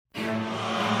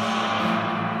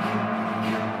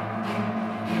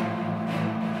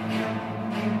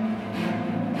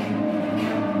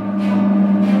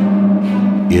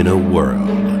In a world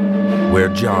where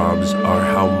jobs are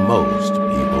how most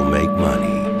people make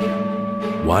money,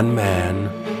 one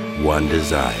man, one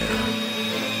desire,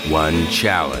 one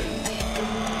challenge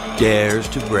dares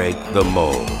to break the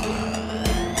mold.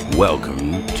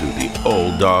 Welcome to the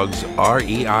Old Dogs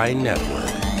REI Network,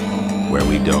 where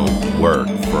we don't work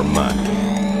for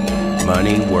money.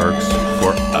 Money works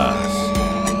for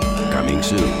us. Coming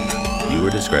soon. Viewer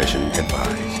discretion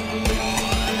advised.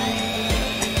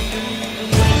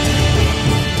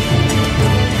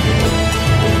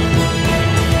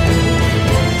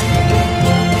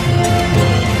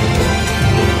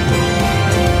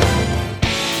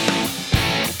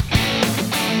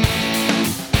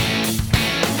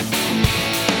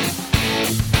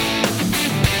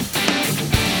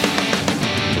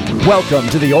 Welcome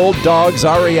to the Old Dogs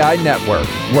REI Network,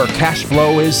 where cash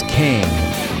flow is king.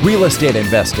 Real estate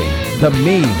investing, the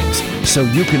means, so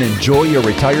you can enjoy your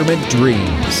retirement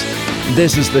dreams.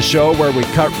 This is the show where we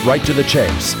cut right to the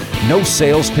chase. No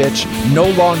sales pitch, no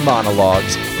long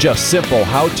monologues, just simple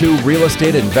how-to real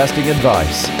estate investing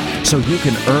advice, so you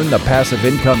can earn the passive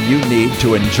income you need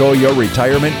to enjoy your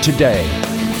retirement today.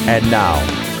 And now,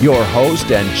 your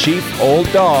host and chief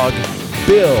old dog,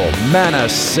 Bill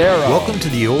Manassero. Welcome to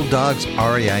the Old Dogs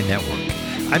REI Network.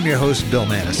 I'm your host, Bill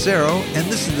Manassero, and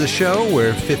this is the show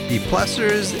where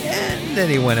 50-plussers and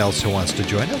anyone else who wants to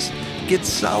join us get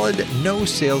solid, no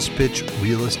sales pitch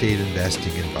real estate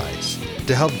investing advice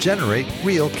to help generate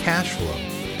real cash flow.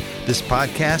 This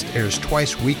podcast airs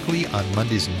twice weekly on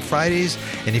Mondays and Fridays,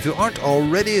 and if you aren't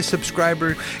already a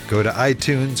subscriber, go to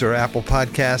iTunes or Apple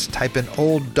Podcasts, type in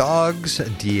Old Dogs,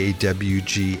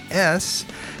 DAWGS,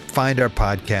 find our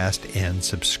podcast and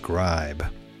subscribe.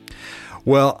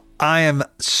 Well, I am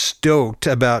stoked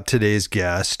about today's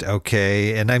guest,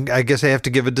 okay? And I guess I have to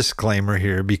give a disclaimer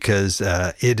here because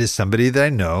it is somebody that I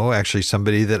know, actually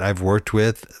somebody that I've worked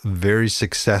with very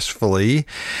successfully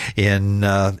in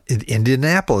the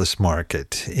Indianapolis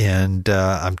market. And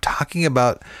I'm talking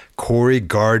about Corey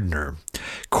Gardner.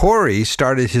 Corey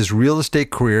started his real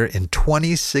estate career in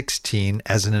 2016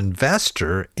 as an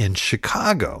investor in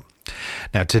Chicago.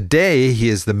 Now, today, he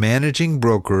is the managing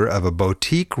broker of a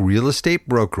boutique real estate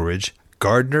brokerage,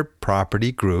 Gardner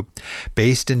Property Group,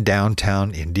 based in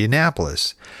downtown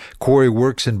Indianapolis. Corey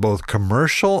works in both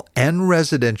commercial and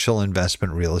residential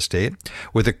investment real estate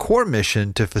with a core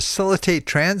mission to facilitate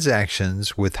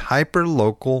transactions with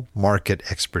hyper-local market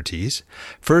expertise,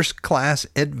 first-class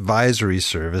advisory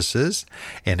services,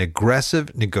 and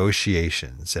aggressive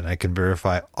negotiations. And I can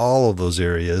verify all of those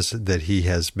areas that he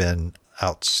has been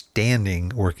outstanding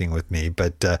working with me.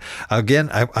 But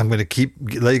again, I'm going to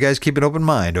let you guys keep an open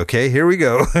mind. Okay, here we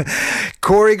go.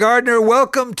 Corey Gardner,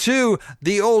 welcome to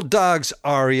the Old Dogs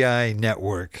REI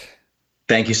Network.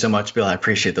 Thank you so much, Bill. I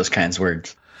appreciate those kinds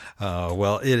words.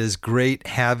 Well, it is great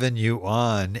having you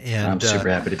on, and I'm super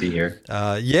happy to be here.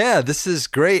 Yeah, this is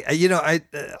great. You know,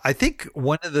 I think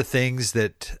one of the things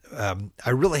that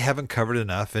I really haven't covered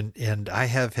enough, and I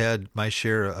have had my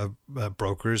share of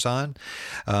brokers on,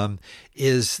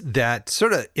 is that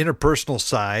sort of interpersonal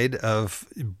side of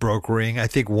brokering. I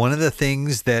think one of the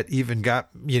things that even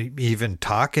got me even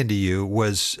talking to you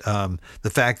was the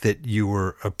fact that you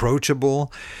were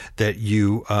approachable, that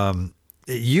you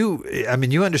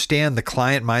understand the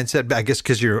client mindset, I guess,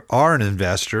 because you are an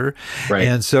investor. Right.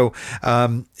 And so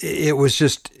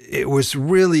it was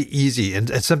really easy. And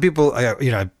some people,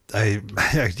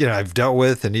 I've dealt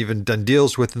with and even done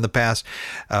deals with in the past,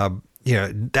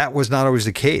 that was not always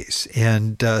the case.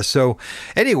 And so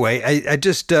anyway,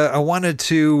 I wanted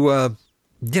to,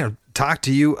 talk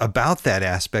to you about that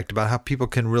aspect, about how people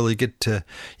can really get to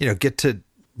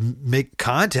make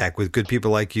contact with good people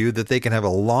like you that they can have a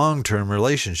long-term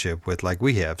relationship with, like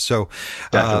we have. So,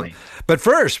 definitely. But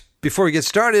first, before we get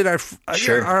started,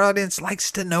 Sure. Our audience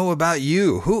likes to know about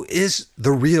you. Who is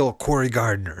the real Corey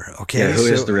Gardner? Okay. Yeah, who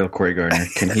is the real Corey Gardner?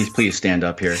 Can he please stand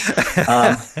up here?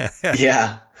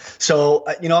 Yeah. So,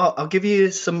 I'll give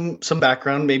you some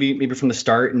background, maybe from the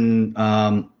start, and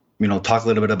talk a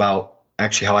little bit about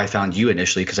actually how I found you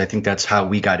initially, because I think that's how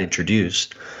we got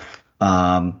introduced.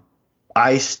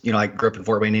 I grew up in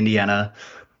Fort Wayne, Indiana,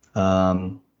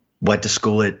 went to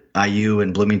school at IU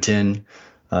in Bloomington,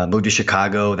 moved to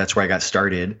Chicago. That's where I got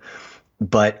started.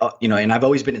 But, and I've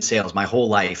always been in sales my whole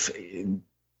life.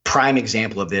 Prime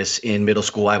example of this, in middle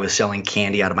school, I was selling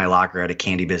candy out of my locker at a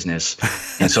candy business.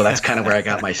 And so that's kind of where I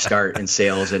got my start in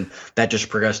sales. And that just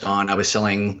progressed on. I was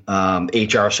selling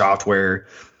HR software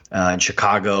in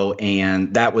Chicago.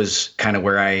 And that was kind of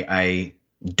where I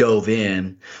dove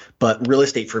in. But real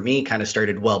estate for me kind of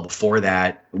started well before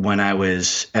that. When I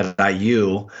was at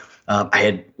IU, I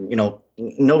had,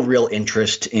 no real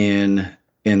interest in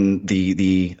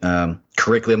the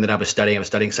curriculum that I was studying. I was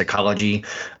studying psychology.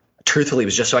 Truthfully, it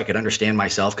was just so I could understand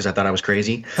myself, because I thought I was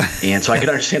crazy, and so I could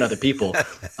understand other people.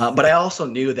 But I also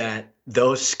knew that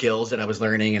those skills that I was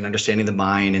learning and understanding the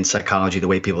mind and psychology, the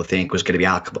way people think, was going to be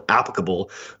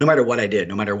applicable no matter what I did,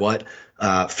 no matter what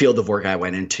field of work I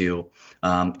went into.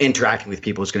 Interacting with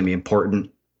people is going to be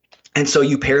important. And so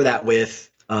you pair that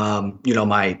with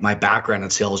my background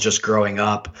in sales, just growing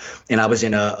up, and I was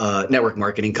in a network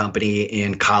marketing company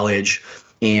in college.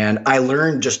 And I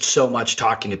learned just so much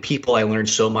talking to people. I learned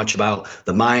so much about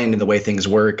the mind and the way things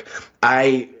work.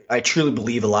 I truly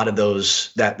believe a lot of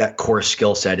that core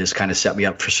skill set has kind of set me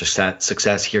up for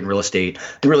success here in real estate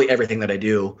and really everything that I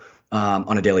do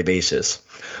on a daily basis.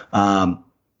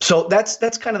 So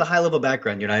that's kind of the high level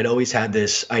background. I'd always had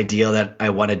this idea that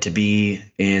I wanted to be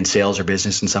in sales or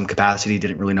business in some capacity,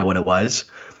 didn't really know what it was.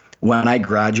 When I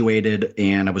graduated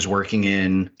and I was working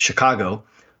in Chicago,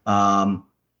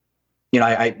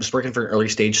 I was working for an early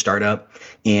stage startup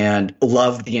and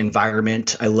loved the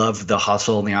environment. I loved the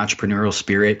hustle and the entrepreneurial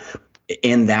spirit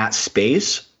in that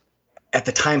space. At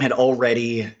the time, had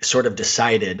already sort of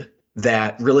decided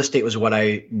that real estate was what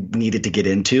I needed to get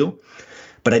into,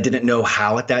 but I didn't know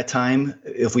how at that time.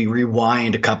 If we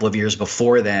rewind a couple of years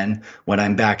before then, when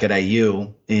I'm back at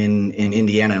IU in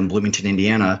Indiana, in Bloomington,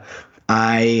 Indiana,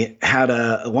 I had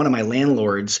one of my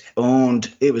landlords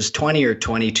owned, it was 20 or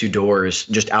 22 doors,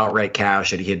 just outright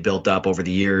cash that he had built up over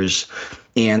the years.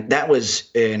 And that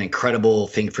was an incredible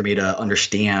thing for me to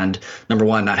understand. Number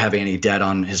one, not having any debt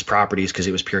on his properties because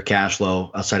it was pure cash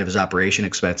flow outside of his operation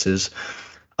expenses.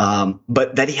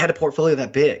 But that he had a portfolio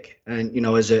that big. And,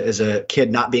 as a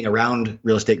kid not being around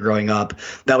real estate growing up,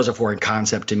 that was a foreign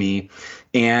concept to me.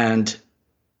 And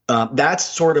that's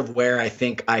sort of where I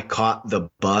think I caught the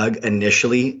bug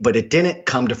initially, but it didn't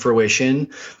come to fruition.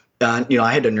 I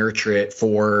had to nurture it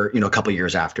for, a couple of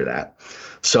years after that.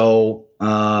 So,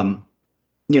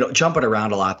 jumping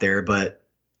around a lot there, but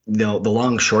the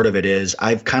long short of it is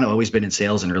I've kind of always been in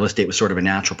sales, and real estate was sort of a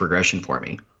natural progression for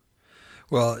me.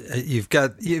 Well, you've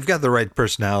got the right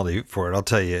personality for it. I'll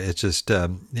tell you, it's just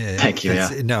thank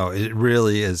you. No, it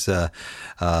really is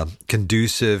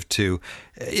conducive to,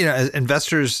 as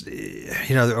investors.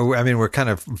 We're kind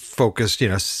of focused,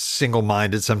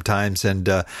 single-minded sometimes, and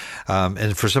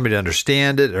for somebody to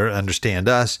understand it or understand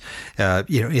us,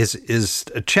 is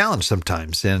a challenge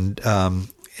sometimes, and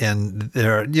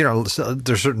there are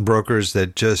certain brokers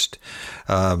that just.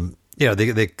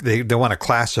 They want to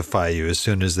classify you as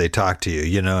soon as they talk to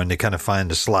you, and they kind of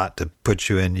find a slot to put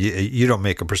you in. You don't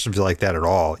make a person feel like that at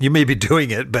all. You may be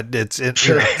doing it, but it's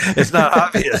not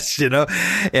obvious,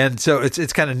 And so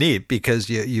it's kind of neat because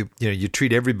you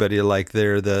treat everybody like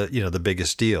they're the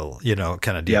biggest deal,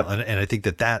 kind of deal. Yep. And I think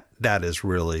that is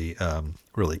really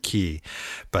really key.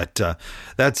 But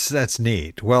that's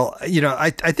neat. Well,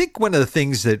 I think one of the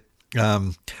things that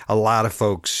a lot of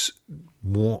folks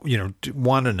want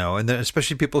to know, and then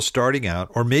especially people starting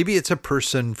out, or maybe it's a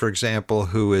person, for example,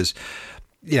 who is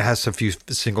has a few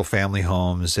single family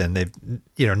homes, and they've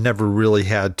never really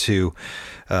had to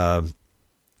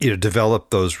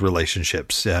develop those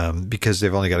relationships because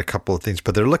they've only got a couple of things,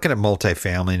 but they're looking at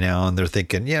multifamily now, and they're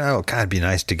thinking, God, it'd be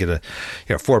nice to get a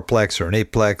fourplex or an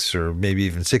eightplex or maybe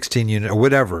even 16 unit or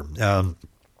whatever.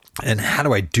 And how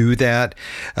do I do that?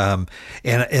 And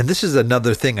this is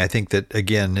another thing I think that,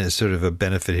 again, is sort of a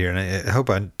benefit here. And I hope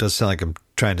it doesn't sound like I'm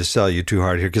trying to sell you too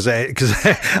hard here, because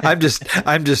I'm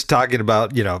just talking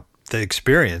about, the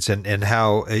experience and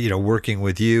how, working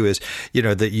with you is,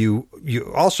 that you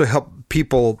also help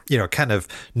people, kind of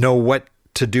know what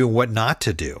to do, what not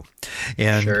to do,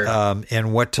 and sure.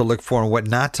 And what to look for and what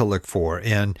not to look for.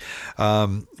 And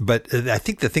but I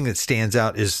think the thing that stands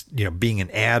out is being an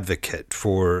advocate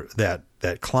for that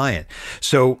client.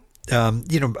 So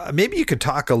maybe you could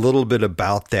talk a little bit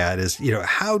about that. Is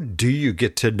how do you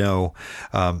get to know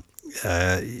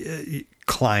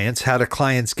clients? How do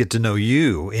clients get to know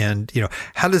you? And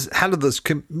how do those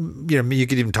you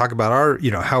could even talk about our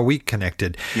how we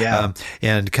connected,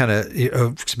 and kind of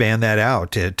expand that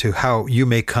out to how you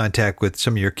make contact with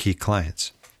some of your key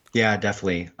clients. Yeah,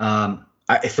 definitely.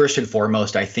 First and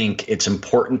foremost, I think it's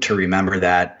important to remember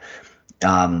that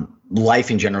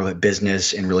life in general,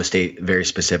 business and real estate very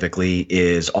specifically,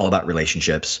 is all about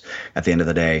relationships at the end of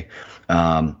the day.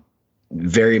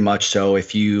 very much so.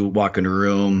 If you walk in a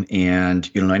room and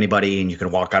you don't know anybody and you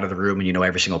can walk out of the room and you know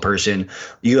every single person,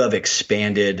 you have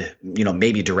expanded,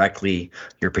 maybe directly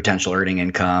your potential earning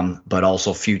income, but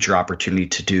also future opportunity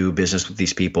to do business with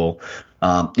these people.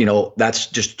 That's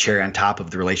just cherry on top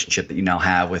of the relationship that you now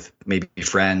have with maybe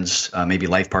friends, maybe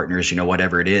life partners,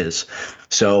 whatever it is.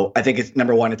 So I think it's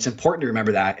number one, it's important to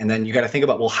remember that. And then you got to think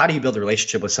about, well, how do you build a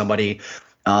relationship with somebody?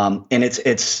 And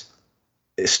it's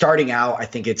starting out, I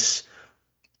think it's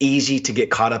easy to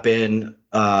get caught up in,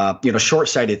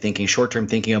 short-sighted thinking, short-term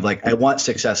thinking of like, I want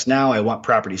success now. I want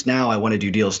properties now. I want to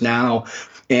do deals now.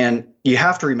 And you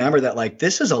have to remember that like,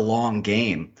 this is a long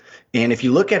game. And if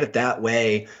you look at it that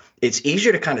way, it's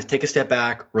easier to kind of take a step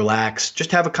back, relax,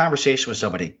 just have a conversation with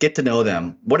somebody, get to know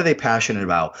them. What are they passionate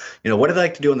about? What do they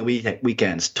like to do on the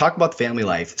weekends? Talk about the family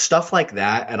life, stuff like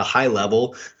that at a high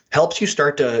level helps you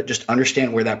start to just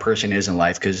understand where that person is in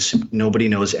life, because nobody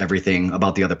knows everything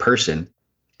about the other person.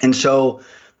 And so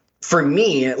for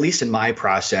me, at least in my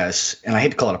process, and I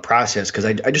hate to call it a process because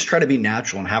I just try to be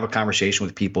natural and have a conversation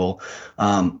with people.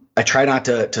 I try not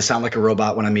to sound like a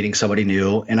robot when I'm meeting somebody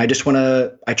new. And I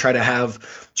try to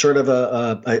have sort of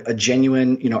a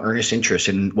genuine, earnest interest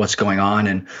in what's going on.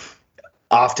 And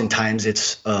oftentimes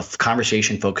it's a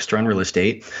conversation focused around real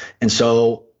estate. And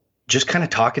so just kind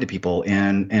of talking to people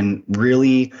and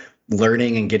really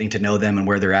learning and getting to know them and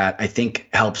where they're at, I think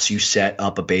helps you set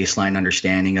up a baseline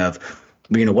understanding of,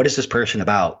 what is this person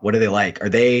about? What are they like? Are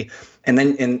they, and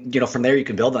from there you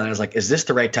can build on it. It's like, is this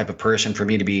the right type of person for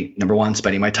me to be, number one,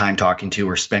 spending my time talking to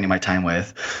or spending my time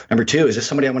with? Number two, is this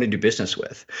somebody I want to do business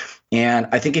with? And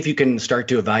I think if you can start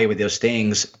to evaluate those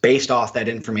things based off that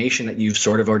information that you've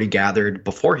sort of already gathered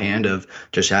beforehand of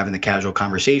just having the casual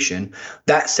conversation,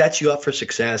 that sets you up for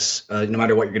success, no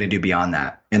matter what you're going to do beyond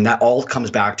that. And that all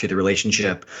comes back to the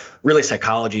relationship, really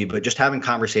psychology, but just having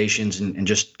conversations and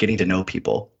just getting to know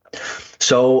people.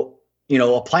 So,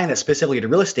 applying that specifically to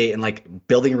real estate and like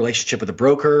building a relationship with a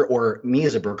broker, or me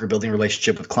as a broker building a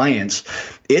relationship with clients,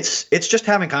 it's just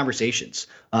having conversations.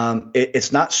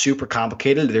 It's not super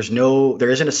complicated. There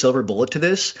isn't a silver bullet to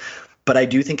this. But I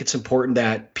do think it's important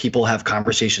that people have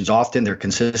conversations often. They're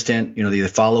consistent. They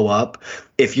follow up.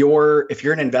 If you're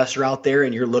an investor out there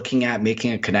and you're looking at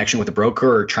making a connection with a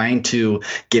broker or trying to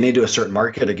get into a certain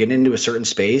market or get into a certain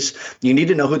space, you need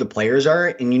to know who the players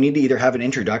are, and you need to either have an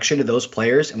introduction to those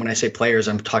players. And when I say players,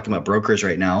 I'm talking about brokers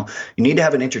right now. You need to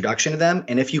have an introduction to them.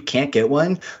 And if you can't get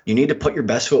one, you need to put your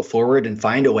best foot forward and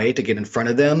find a way to get in front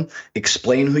of them,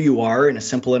 explain who you are in a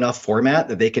simple enough format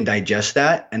that they can digest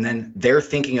that. And then they're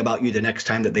thinking about you the next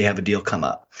time that they have a deal come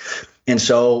up. And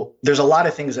so there's a lot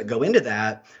of things that go into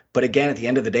that. But again, at the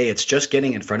end of the day, it's just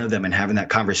getting in front of them and having that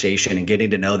conversation and getting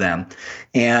to know them.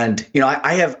 And,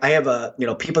 I have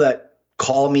people that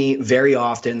call me very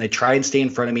often. They try and stay in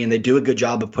front of me and they do a good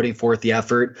job of putting forth the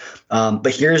effort.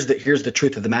 But here's the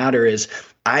truth of the matter is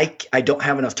I don't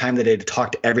have enough time today to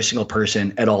talk to every single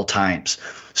person at all times.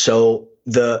 So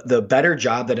the better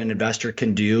job that an investor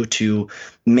can do to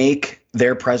make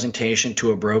their presentation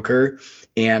to a broker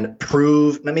and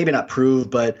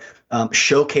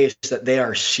showcase that they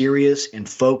are serious and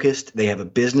focused. They have a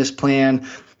business plan.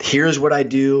 Here's what I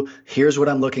do. Here's what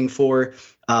I'm looking for.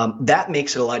 That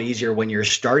makes it a lot easier when you're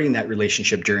starting that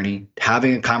relationship journey,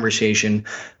 having a conversation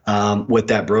with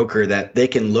that broker that they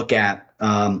can look at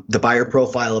the buyer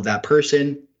profile of that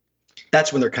person.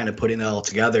 That's when they're kind of putting it all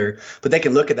together. But they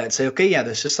can look at that and say, okay, yeah,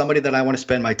 this is somebody that I want to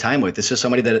spend my time with. This is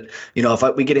somebody that,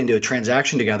 if we get into a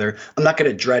transaction together, I'm not going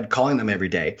to dread calling them every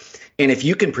day. And if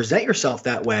you can present yourself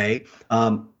that way,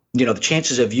 the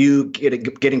chances of you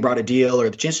getting brought a deal or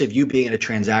the chances of you being in a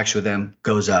transaction with them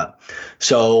goes up.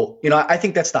 So, I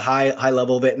think that's the high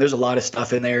level of it. And there's a lot of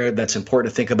stuff in there that's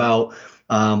important to think about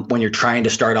when you're trying to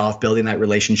start off building that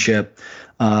relationship.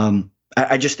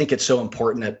 I just think it's so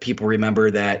important that people remember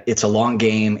that it's a long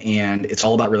game and it's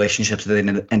all about relationships at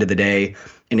the end of the day.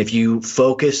 And if you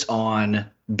focus on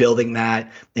building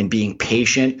that and being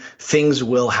patient, things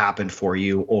will happen for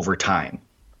you over time.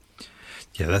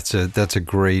 Yeah, that's a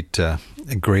great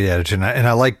attitude, and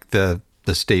I like the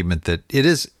statement that it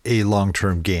is a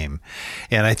long-term game.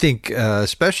 And I think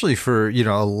especially for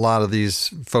a lot of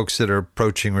these folks that are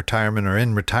approaching retirement or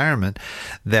in retirement,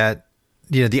 that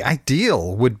the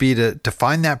ideal would be to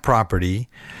find that property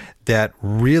that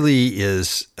really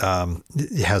is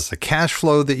has the cash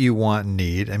flow that you want and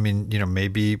need. I mean,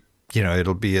 maybe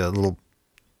it'll be a little,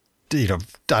 I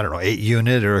don't know, 8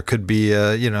 unit, or it could be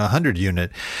a 100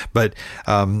 unit, but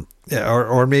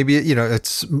or maybe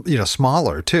it's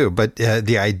smaller too. But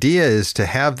the idea is to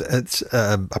have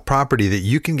a property that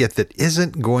you can get that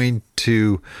isn't going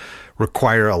to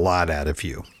require a lot out of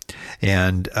you.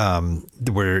 and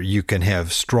where you can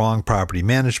have strong property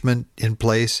management in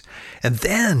place. And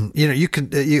then,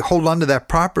 you hold on to that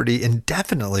property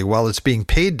indefinitely while it's being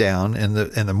paid down and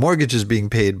the mortgage is being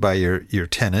paid by your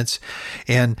tenants.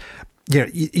 And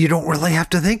you don't really have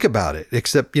to think about it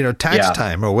except, tax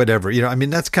time or whatever.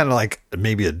 That's kind of like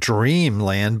maybe a dream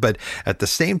land. But at the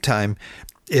same time,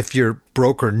 if your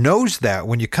broker knows that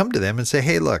when you come to them and say,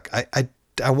 hey, look,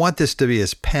 I want this to be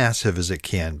as passive as it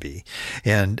can be.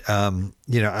 And,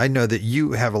 I know that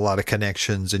you have a lot of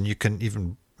connections and you can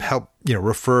even help,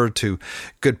 refer to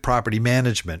good property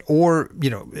management or,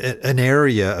 an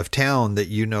area of town that,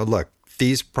 look,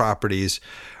 these properties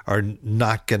are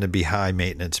not going to be high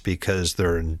maintenance because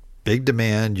they're in big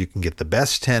demand. You can get the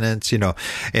best tenants,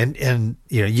 and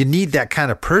you need that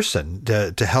kind of person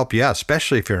to help you out,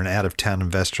 especially if you're an out-of-town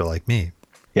investor like me.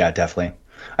 Yeah, definitely.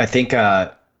 I think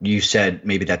you said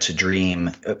maybe that's a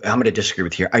dream. I'm going to disagree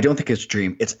with you here. I don't think it's a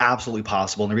dream. It's absolutely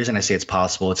possible. And the reason I say it's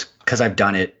possible, it's because I've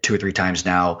done it 2 or 3 times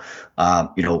now,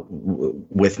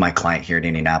 with my client here in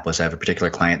Indianapolis. I have a particular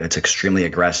client that's extremely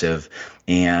aggressive,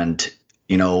 and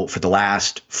for the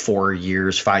last 4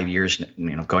 years, 5 years,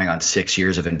 going on 6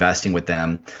 years of investing with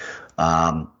them,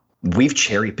 we've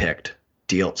cherry picked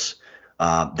deals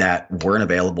that weren't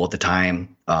available at the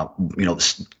time.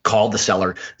 Called the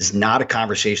seller. It's not a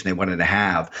conversation they wanted to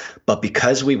have, but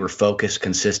because we were focused,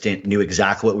 consistent, knew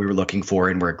exactly what we were looking for,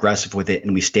 and were aggressive with it,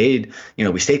 and we stayed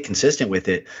consistent with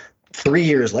it. 3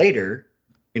 years later,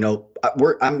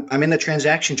 I'm in the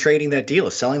transaction trading that deal,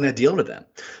 selling that deal to them.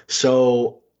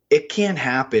 So it can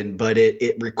happen, but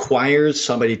it requires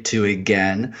somebody to,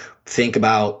 again, think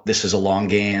about this is a long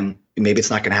game. Maybe it's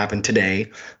not going to happen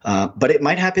today, but it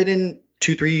might happen in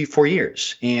 2, 3, 4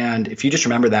 years. And if you just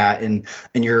remember that and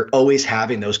you're always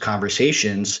having those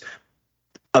conversations,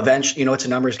 eventually, it's a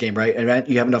numbers game, right? And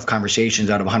you have enough conversations.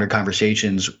 Out of 100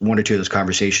 conversations, 1 or 2 of those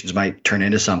conversations might turn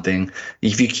into something.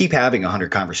 If you keep having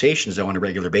 100 conversations though on a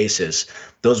regular basis,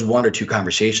 those 1 or 2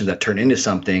 conversations that turn into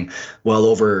something, well,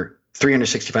 over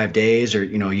 365 days, or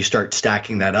you start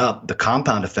stacking that up, the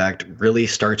compound effect really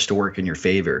starts to work in your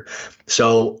favor.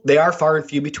 So they are far and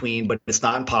few between, but it's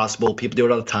not impossible. People do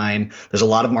it all the time. There's a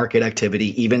lot of market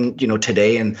activity, even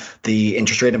today in the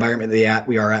interest rate environment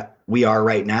we are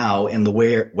right now, and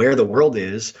where the world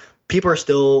is, people are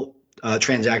still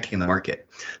transacting in the market,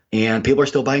 and people are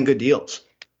still buying good deals.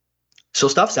 So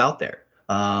stuff's out there.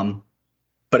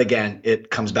 But again,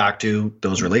 it comes back to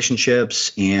those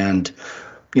relationships. And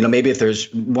maybe if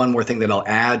there's one more thing that I'll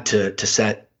add to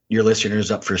set your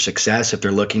listeners up for success, if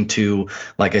they're looking to,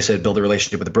 like I said, build a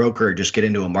relationship with a broker or just get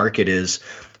into a market, is,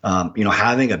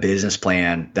 having a business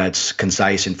plan that's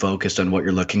concise and focused on what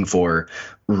you're looking for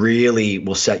really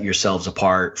will set yourselves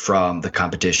apart from the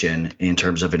competition in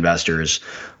terms of investors.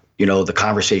 The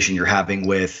conversation you're having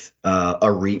with a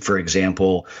REIT, for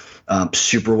example,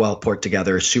 super well put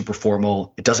together, super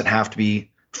formal. It doesn't have to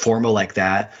be formal like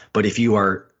that, but if you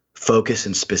are focused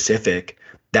and specific,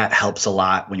 that helps a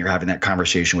lot when you're having that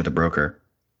conversation with a broker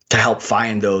to help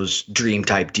find those dream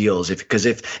type deals. Because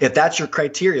if that's your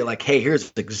criteria, like, hey,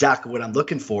 here's exactly what I'm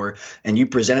looking for, and you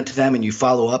present it to them and you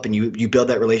follow up and you build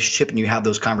that relationship and you have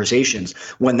those conversations,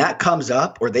 when that comes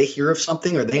up or they hear of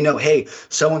something or they know, hey,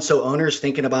 so-and-so owner is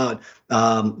thinking about,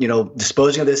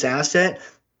 disposing of this asset,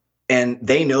 and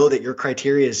they know that your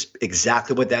criteria is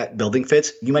exactly what that building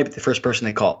fits, you might be the first person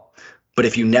they call. But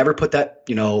if you never put that,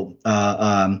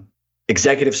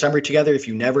 executive summary together, if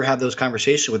you never have those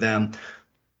conversations with them,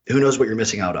 who knows what you're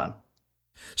missing out on.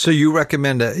 So you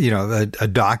recommend a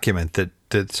document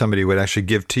that somebody would actually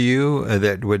give to you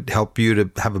that would help you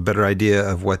to have a better idea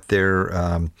of what their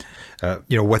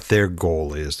what their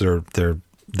goal is, their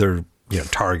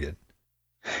target.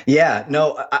 Yeah,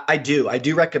 no, I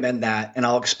do recommend that, and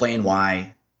I'll explain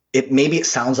why. Maybe it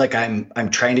sounds like I'm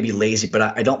trying to be lazy,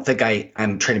 but I don't think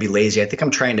I'm trying to be lazy. I think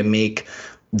I'm trying to make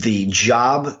the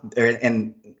job,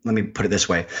 and let me put it this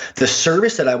way, the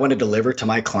service that I want to deliver to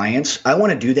my clients, I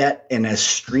want to do that in as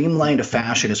streamlined a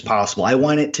fashion as possible. I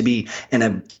want it to be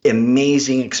an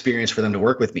amazing experience for them to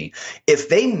work with me. If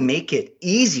they make it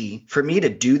easy for me to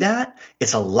do that,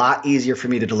 it's a lot easier for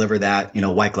me to deliver that,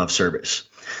 white glove service.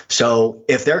 So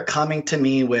if they're coming to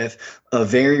me with a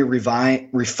very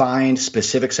refined,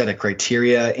 specific set of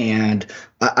criteria, and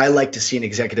I like to see an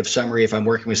executive summary if I'm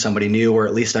working with somebody new, or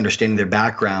at least understanding their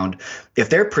background, if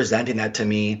they're presenting that to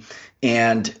me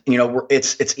and,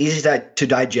 it's easy to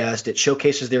digest, it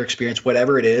showcases their experience,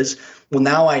 whatever it is. Well,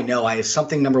 now I know I have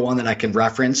something, number one, that I can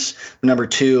reference. Number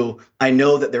two, I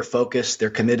know that they're focused, they're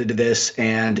committed to this.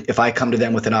 And if I come to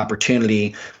them with an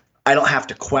opportunity, I don't have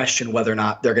to question whether or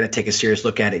not they're going to take a serious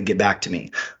look at it and get back to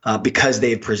me because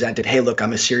they've presented, hey, look,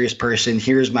 I'm a serious person.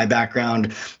 Here's my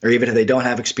background. Or even if they don't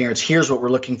have experience, here's what we're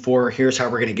looking for. Here's how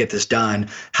we're going to get this done.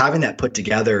 Having that put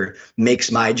together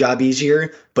makes my job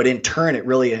easier. But in turn, it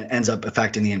really ends up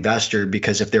affecting the investor,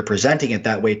 because if they're presenting it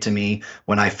that way to me,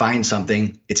 when I find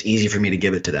something, it's easy for me to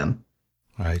give it to them.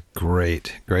 All right.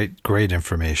 Great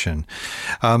information.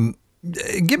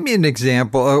 Give me an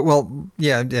example. I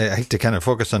hate to kind of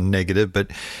focus on negative,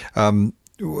 but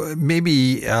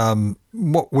maybe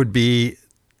what would be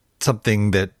something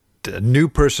that a new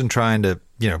person trying to,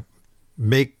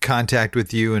 make contact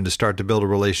with you and to start to build a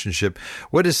relationship,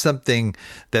 what is something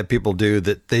that people do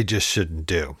that they just shouldn't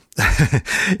do? I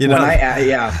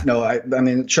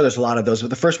mean, sure, there's a lot of those, but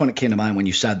the first one that came to mind when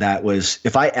you said that was,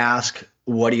 if I ask,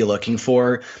 what are you looking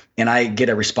for? And I get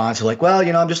a response like, well,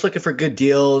 I'm just looking for good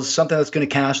deals, something that's going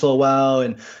to cash flow well.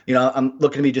 And, I'm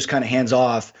looking to be just kind of hands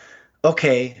off.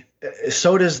 Okay.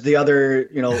 So does the other,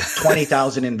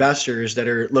 20,000 investors that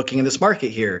are looking in this market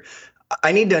here.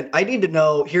 I need to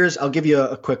know. I'll give you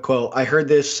a quick quote. I heard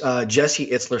this, Jesse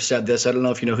Itzler said this. I don't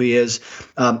know if you know who he is.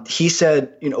 He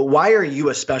said, why are you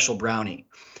a special brownie?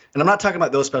 And I'm not talking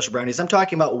about those special brownies. I'm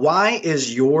talking about, why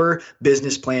is your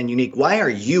business plan unique? Why are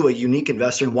you a unique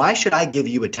investor? And why should I give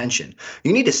you attention?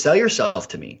 You need to sell yourself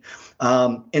to me.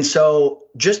 And so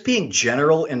just being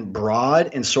general and broad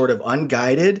and sort of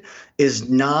unguided is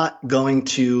not going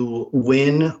to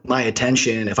win my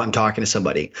attention if I'm talking to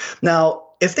somebody. Now,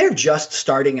 if they're just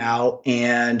starting out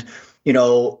and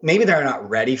maybe they're not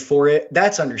ready for it,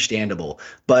 that's understandable.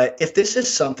 But if this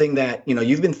is something that,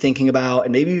 you've been thinking about,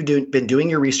 and maybe you've been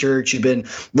doing your research, you've been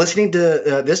listening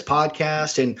to this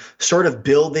podcast and sort of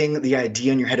building the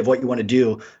idea in your head of what you want to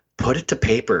do, put it to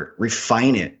paper,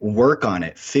 refine it, work on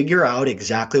it, figure out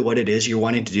exactly what it is you're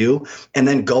wanting to do, and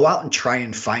then go out and try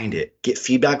and find it. Get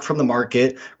feedback from the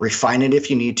market, refine it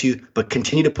if you need to, but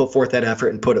continue to put forth that effort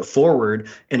and put it forward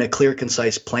in a clear,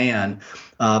 concise plan.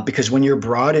 Because when you're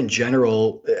broad and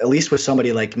general, at least with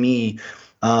somebody like me,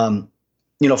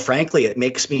 frankly, it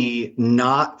makes me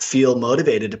not feel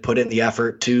motivated to put in the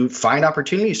effort to find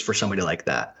opportunities for somebody like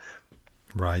that.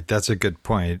 Right. That's a good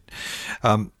point.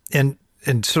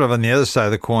 And sort of on the other side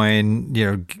of the coin,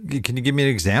 can you give me an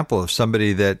example of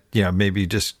somebody that, maybe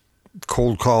just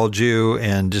cold called you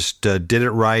and just did it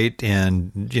right,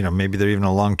 and, maybe they're even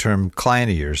a long-term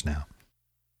client of yours now?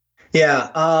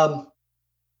 Yeah.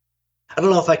 I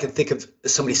don't know if I can think of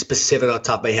somebody specific off the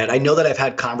top of my head. I know that I've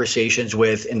had conversations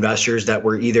with investors that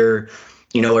were either,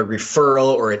 a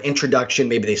referral or an introduction.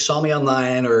 Maybe they saw me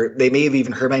online, or they may have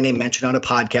even heard my name mentioned on a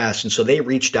podcast. And so they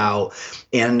reached out,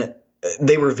 and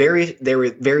they were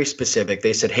very specific.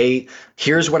 They said, hey,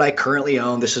 here's what I currently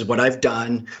own. This is what I've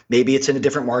done. Maybe it's in a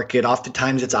different market.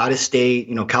 Oftentimes it's out of state,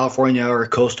 California or a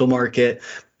coastal market.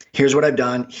 Here's what I've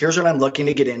done. Here's what I'm looking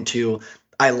to get into.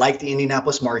 I like the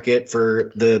Indianapolis market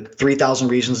for the 3,000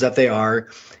 reasons that they are.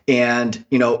 And,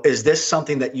 is this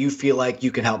something that you feel like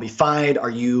you can help me find? Are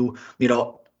you,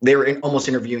 they were almost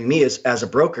interviewing me as a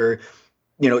broker.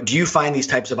 Do you find these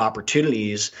types of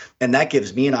opportunities? And that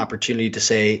gives me an opportunity to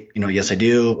say, yes, I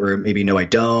do, or maybe no, I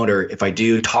don't. Or if I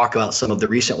do, talk about some of the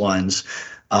recent ones.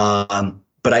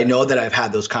 But I know that I've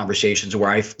had those conversations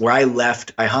where I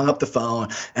hung up the phone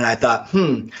and I thought,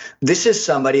 this is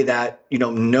somebody that,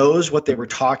 knows what they were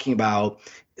talking about,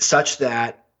 such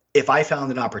that if I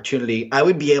found an opportunity, I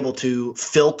would be able to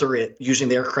filter it using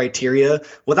their criteria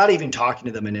without even talking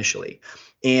to them initially.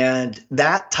 And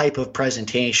that type of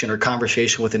presentation or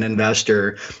conversation with an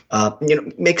investor,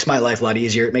 makes my life a lot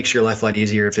easier. It makes your life a lot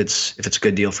easier if it's a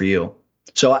good deal for you.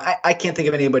 So I can't think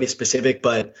of anybody specific,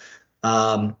 but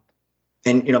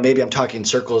maybe I'm talking in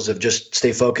circles of just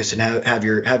stay focused and have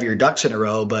your ducks in a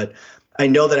row. But I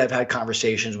know that I've had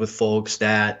conversations with folks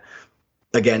that,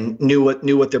 again, knew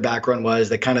what their background was.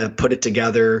 They kind of put it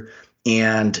together,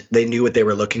 and they knew what they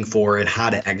were looking for, and how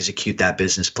to execute that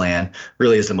business plan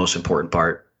really is the most important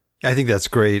part. I think that's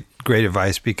great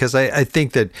advice, because I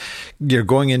think that you're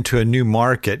going into a new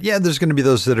market. Yeah, there's going to be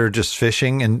those that are just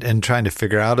fishing and trying to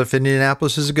figure out if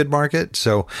Indianapolis is a good market.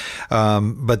 So,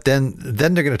 but then they're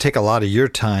going to take a lot of your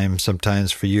time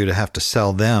sometimes for you to have to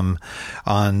sell them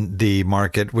on the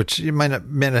market, which you might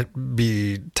not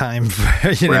be time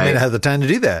for, you may not have the time to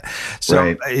do that.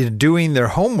 So doing their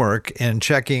homework and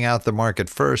checking out the market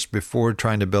first before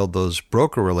trying to build those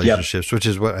broker relationships, which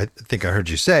is what I think I heard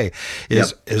you say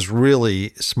is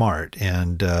really smart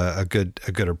and a good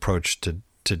approach to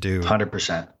do.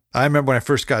 100%. I remember when I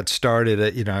first got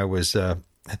started, I was I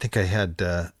think I had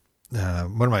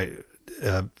one of my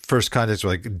first contacts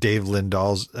were like Dave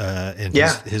Lindahl's and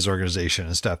his organization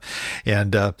and stuff.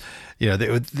 And,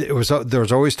 there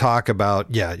was always talk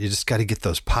about, you just got to get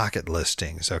those pocket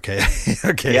listings. Okay.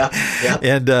 Okay. Yeah.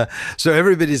 And so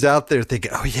everybody's out there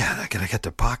thinking, oh yeah, I got to get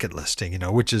the pocket listing,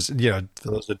 which is,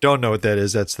 for those that don't know what that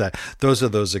is, those are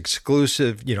those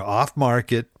exclusive, off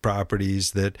market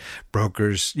properties that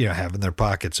brokers, have in their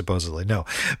pocket, supposedly. No,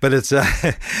 but it's,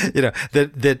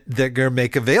 that they're going to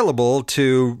make available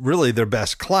to really their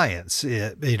best clients,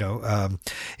 and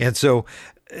so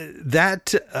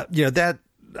that,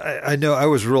 I know I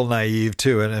was real naive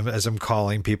too, and as I'm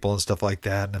calling people and stuff like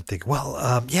that, and I'm thinking,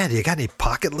 well, do you got any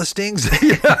pocket listings?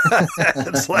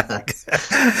 It's like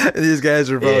these guys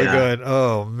are probably going,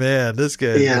 oh man, this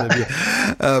guy's gonna be.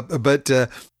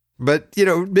 But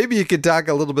maybe you could talk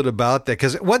a little bit about that,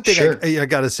 because one thing I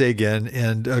got to say again,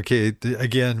 and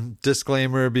again,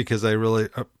 disclaimer, because I really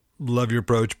love your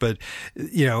approach, but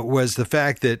was the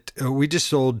fact that we just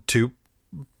sold 2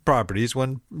 properties,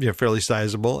 one fairly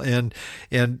sizable, and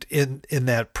in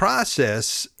that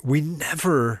process we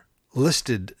never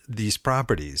listed these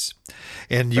properties,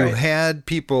 and you had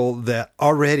people that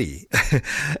already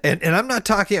and I'm not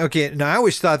talking, now I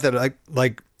always thought that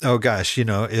like oh gosh,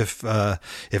 if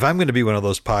I'm going to be one of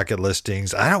those pocket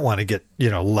listings, I don't want to get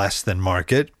less than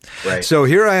market. Right. So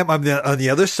here I am, I'm on the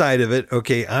other side of it.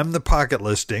 Okay, I'm the pocket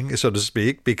listing, so to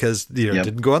speak, because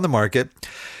didn't go on the market,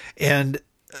 and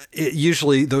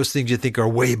usually those things you think are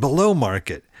way below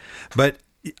market, but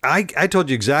I told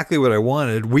you exactly what I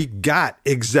wanted. We got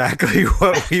exactly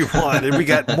what we wanted. We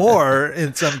got more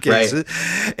in some cases.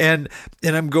 Right. And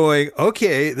I'm going,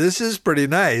 okay, this is pretty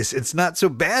nice. It's not so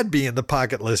bad being the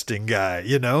pocket listing guy,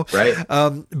 Right.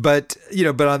 But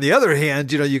on the other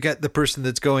hand, you got the person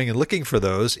that's going and looking for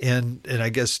those. And I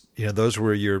guess, those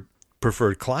were your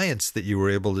preferred clients that you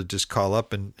were able to just call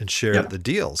up and share the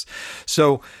deals.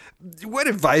 So what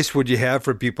advice would you have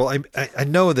for people? I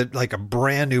know that like a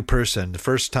brand new person, the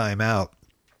first time out,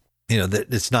 that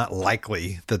it's not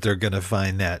likely that they're going to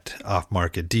find that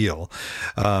off-market deal.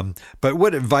 But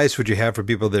what advice would you have for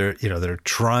people that are, that are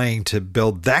trying to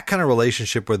build that kind of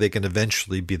relationship where they can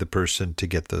eventually be the person to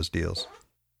get those deals?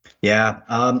 Yeah.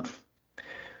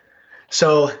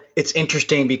 So it's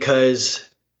interesting because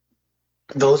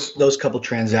those couple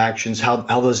transactions, how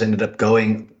those ended up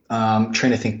going.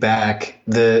 Trying to think back,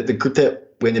 the group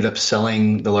that we ended up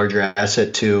selling the larger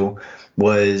asset to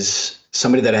was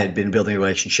somebody that I had been building a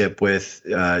relationship with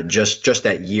just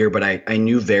that year, but I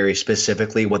knew very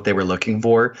specifically what they were looking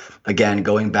for. Again,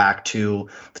 going back to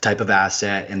the type of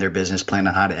asset and their business plan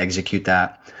on how to execute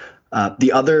that.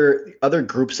 The other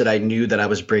groups that I knew that I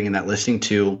was bringing that listing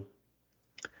to,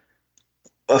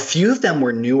 a few of them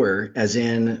were newer, as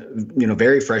in,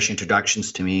 very fresh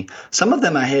introductions to me. Some of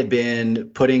them I had been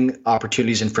putting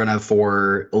opportunities in front of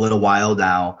for a little while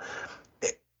now.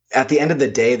 At the end of the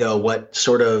day, though, what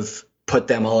sort of put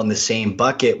them all in the same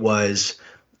bucket was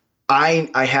I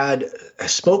had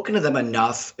spoken to them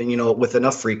enough, with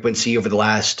enough frequency over the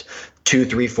last 2,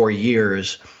 3, 4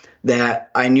 years that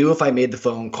I knew if I made the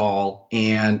phone call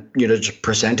and, just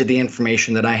presented the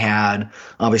information that I had.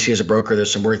 Obviously, as a broker,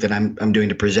 there's some work that I'm doing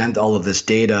to present all of this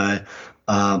data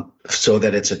so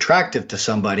that it's attractive to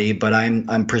somebody, but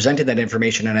I'm presenting that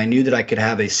information, and I knew that I could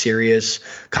have a serious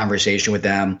conversation with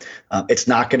them. It's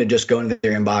not going to just go into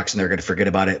their inbox and they're going to forget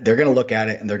about it. They're going to look at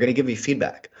it and they're going to give me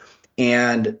feedback.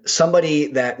 And somebody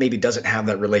that maybe doesn't have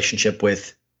that relationship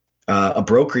with a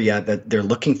broker yet, that they're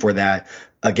looking for that.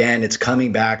 Again, it's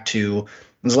coming back to,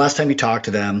 when's the last time you talked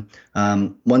to them?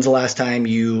 When's the last time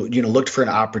you looked for an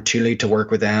opportunity to work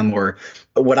with them? Or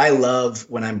what I love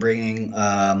when I'm bringing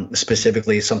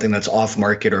specifically something that's off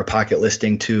market or a pocket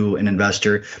listing to an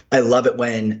investor, I love it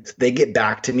when they get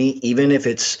back to me, even if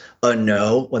it's a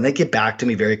no, when they get back to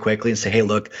me very quickly and say, hey,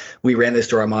 look, we ran this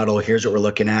through our model. Here's what we're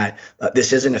looking at.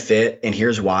 This isn't a fit, and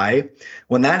here's why.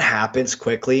 When that happens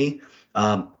quickly,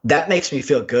 that makes me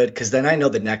feel good, because then I know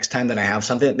the next time that I have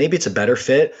something, maybe it's a better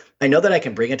fit, I know that I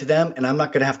can bring it to them, and I'm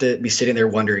not going to have to be sitting there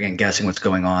wondering and guessing what's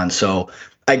going on. So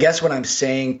I guess what I'm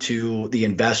saying to the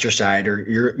investor side or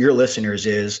your listeners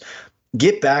is,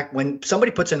 get back when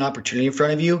somebody puts an opportunity in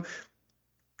front of you.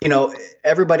 Not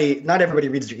everybody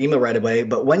reads their email right away,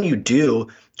 but when you do,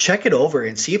 check it over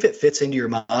and see if it fits into your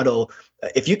model.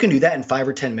 If you can do that in 5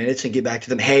 or 10 minutes and get back to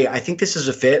them, hey, I think this is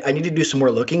a fit. I need to do some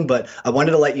more looking, but I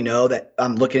wanted to let you know that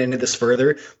I'm looking into this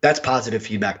further. That's positive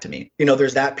feedback to me.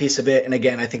 There's that piece of it. And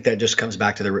again, I think that just comes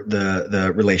back to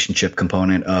the relationship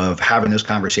component of having those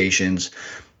conversations.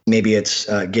 Maybe it's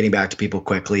getting back to people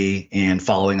quickly and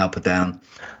following up with them.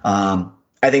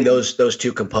 I think those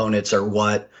two components are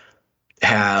what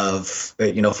have,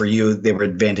 for you, they were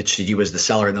advantage to you as the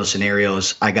seller in those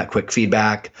scenarios. I got quick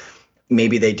feedback.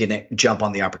 Maybe they didn't jump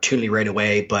on the opportunity right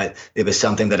away, but it was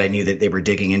something that I knew that they were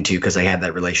digging into because I had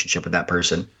that relationship with that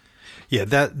person. Yeah,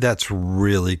 that's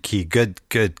really key. Good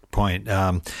point.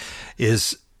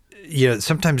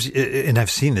 Sometimes, and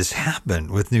I've seen this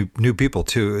happen with new people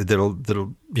too, that'll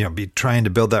be trying to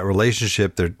build that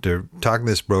relationship. They're talking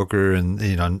to this broker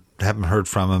and haven't heard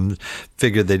from them,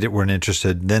 figured they weren't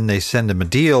interested. Then they send them a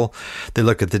deal. They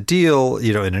look at the deal,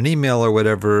 in an email or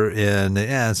whatever, and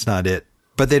it's not it.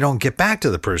 But they don't get back to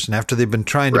the person after they've been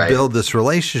trying to build this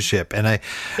relationship. And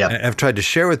I've tried to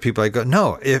share with people. I go,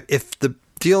 no, if the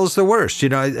deal is the worst,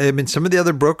 I mean, some of the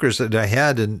other brokers that I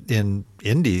had in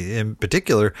Indy in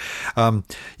particular,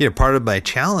 part of my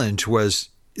challenge was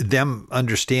them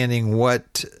understanding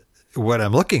what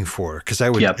I'm looking for, because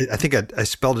I think I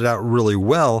spelled it out really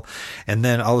well, and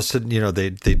then all of a sudden, they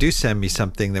do send me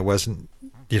something that wasn't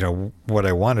what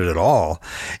I wanted at all.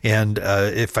 And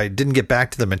if I didn't get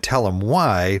back to them and tell them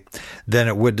why, then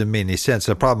it wouldn't have made any sense.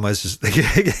 The problem was they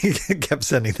kept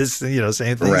sending this,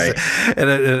 same things. Right.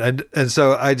 And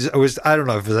so I don't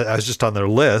know if I was just on their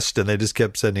list and they just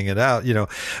kept sending it out,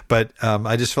 but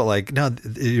I just felt like, no,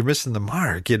 you're missing the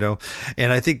mark, and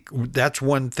I think that's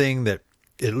one thing that,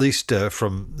 at least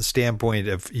from the standpoint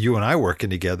of you and I working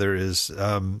together, is,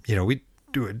 we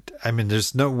do it. I mean,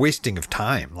 there's no wasting of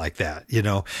time like that,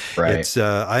 Right. It's,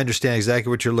 I understand exactly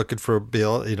what you're looking for,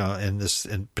 Bill, in this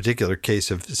in particular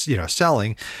case of,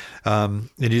 selling, and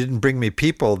you didn't bring me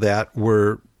people that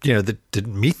were, that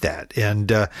didn't meet that.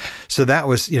 And, so that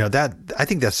was, that, I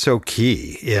think that's so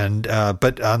key. And,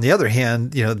 but on the other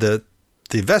hand, the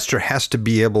investor has to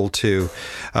be able to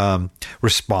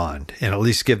respond and at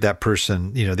least give that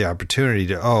person, the opportunity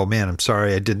to, oh man, I'm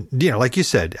sorry, I didn't, like you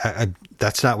said,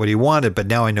 that's not what he wanted, but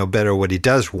now I know better what he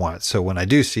does want. So when I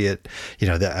do see it,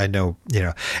 that I know,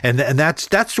 and that's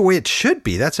the way it should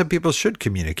be. That's how people should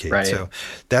communicate. Right. So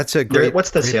that's a great. What's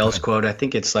the great sales point. quote? I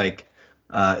think it's like,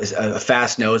 is a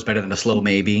fast no is better than a slow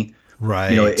maybe.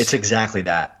 Right. It's exactly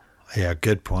that. Yeah.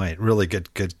 Good point. Really good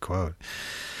quote.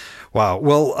 Wow.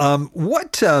 Well,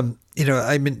 what, I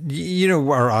mean,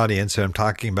 our audience that I'm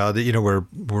talking about,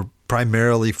 we're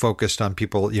primarily focused on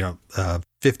people,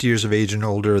 50 years of age and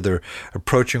older. They're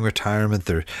approaching retirement.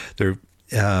 They're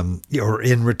or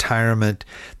in retirement.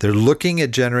 They're looking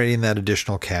at generating that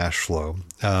additional cash flow.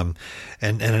 And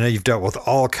I know you've dealt with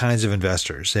all kinds of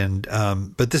investors,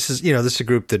 but this is a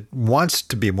group that wants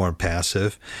to be more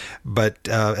passive, but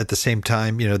at the same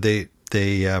time, they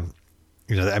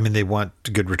they want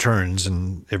good returns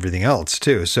and everything else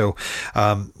too. So,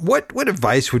 what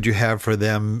advice would you have for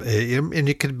them? And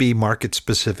it could be market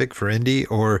specific for Indy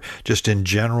or just in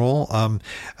general.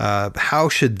 How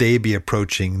should they be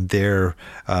approaching their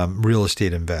real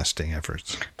estate investing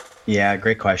efforts? Yeah,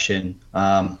 great question.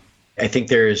 I think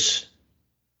there's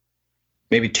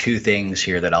maybe two things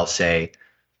here that I'll say.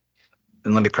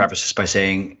 And let me preface this by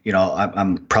saying,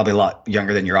 I'm probably a lot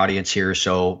younger than your audience here,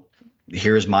 so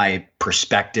here's my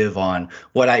perspective on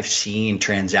what I've seen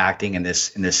transacting in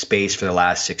this space for the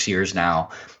last 6 years now.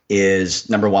 Is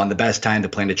number one, the best time to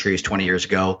plant a tree is 20 years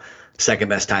ago. Second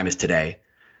best time is today.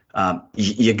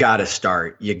 You gotta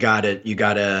start. You have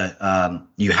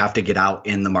to get out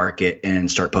in the market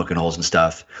and start poking holes and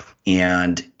stuff.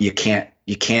 And you can't.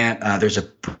 There's a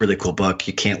really cool book.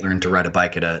 You can't learn to ride a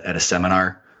bike at a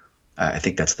seminar. I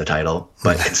think that's the title.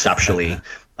 But conceptually,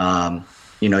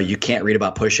 you can't read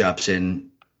about push-ups and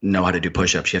know how to do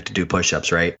push-ups. You have to do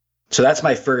push-ups, right? So that's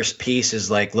my first piece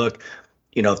is like, look,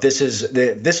 if this is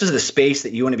the space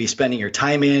that you want to be spending your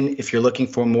time in, if you're looking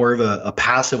for more of a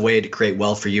passive way to create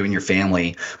wealth for you and your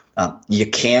family, you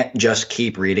can't just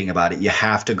keep reading about it. You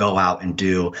have to go out and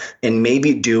do. And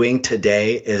maybe doing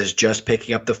today is just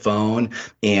picking up the phone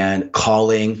and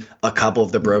calling a couple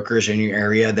of the brokers in your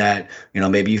area that,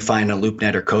 maybe you find a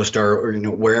LoopNet or CoStar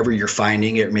or, wherever you're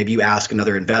finding it. Or maybe you ask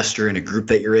another investor in a group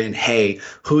that you're in, hey,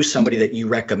 who's somebody that you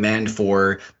recommend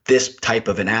for this type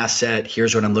of an asset?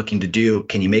 Here's what I'm looking to do.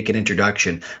 Can you make an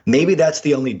introduction? Maybe that's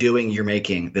the only doing you're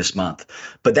making this month,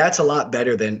 but that's a lot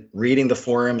better than reading the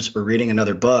forums or reading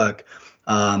another book.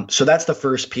 So that's the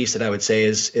first piece that I would say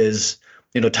is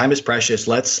time is precious.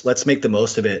 Let's make the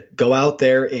most of it. Go out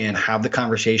there and have the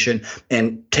conversation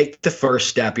and take the first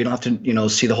step. You don't have to,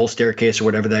 see the whole staircase or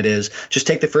whatever that is. Just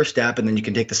take the first step and then you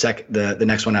can take the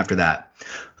next one after that.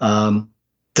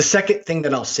 The second thing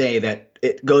that I'll say that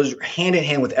it goes hand in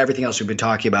hand with everything else we've been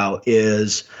talking about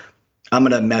is, I'm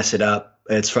going to mess it up.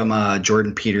 It's from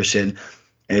Jordan Peterson.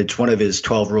 It's one of his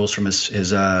 12 rules from his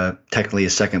technically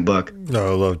his second book. No,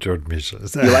 I love Jordan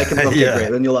Mischel. You like him? Okay, Yeah.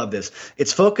 great. Then you'll love this.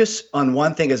 It's focus on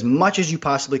one thing as much as you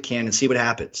possibly can and see what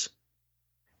happens.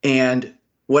 And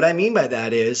what I mean by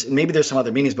that is, and maybe there's some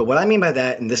other meanings, but what I mean by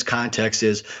that in this context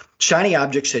is shiny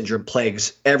object syndrome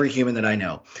plagues every human that I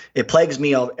know. It plagues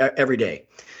me every day.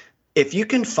 If you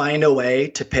can find a way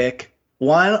to pick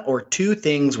one or two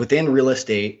things within real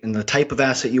estate and the type of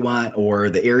asset you want or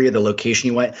the area, the location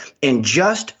you want, and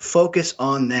just focus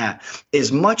on that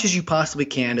as much as you possibly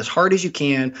can, as hard as you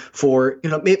can for,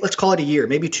 let's call it a year,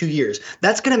 maybe 2 years.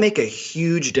 That's going to make a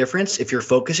huge difference if you're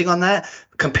focusing on that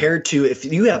compared to if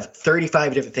you have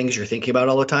 35 different things you're thinking about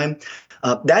all the time.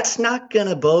 That's not going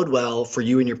to bode well for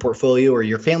you and your portfolio or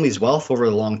your family's wealth over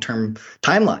the long-term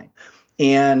timeline.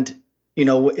 And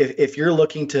if you're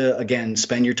looking to, again,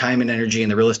 spend your time and energy in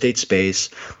the real estate space,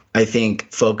 I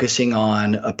think focusing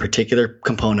on a particular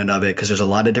component of it, because there's a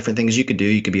lot of different things you could do.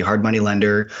 You could be a hard money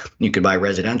lender. You could buy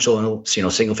residential,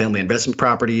 single family investment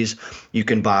properties. You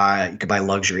can buy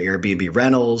luxury Airbnb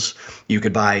rentals. You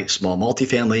could buy small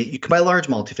multifamily. You could buy large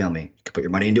multifamily. You could put your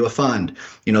money into a fund.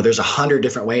 There's 100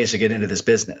 different ways to get into this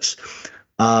business.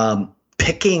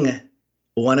 Picking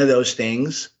one of those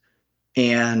things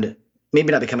and maybe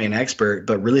not becoming an expert,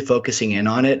 but really focusing in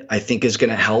on it, I think is going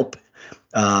to help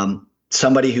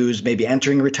somebody who's maybe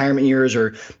entering retirement years,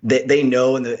 or they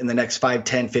know in the next 5,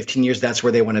 10, 15 years, that's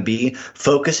where they want to be.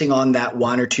 Focusing on that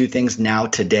one or two things now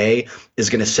today is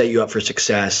going to set you up for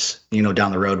success,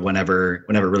 down the road whenever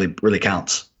it really, really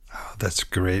counts. Oh, that's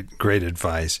great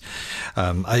advice.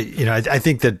 I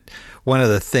think that one of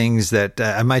the things that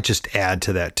I might just add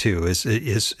to that too is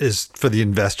for the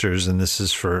investors, and this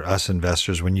is for us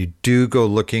investors, when you do go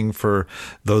looking for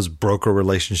those broker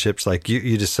relationships, like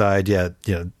you decide,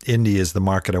 Indy is the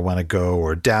market I want to go,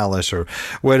 or Dallas, or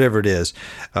whatever it is.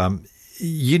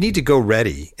 You need to go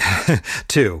ready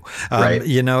too. Right.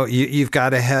 You've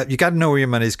got to know where your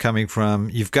money's coming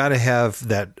from. You've got to have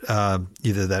that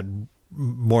either that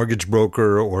mortgage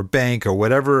broker or bank or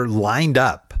whatever lined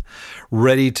up,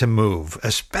 ready to move,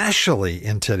 especially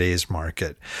in today's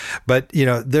market. But,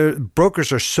 their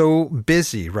brokers are so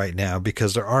busy right now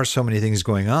because there are so many things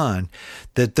going on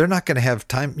that they're not going to have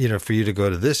time, for you to go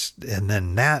to this and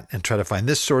then that and try to find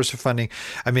this source of funding.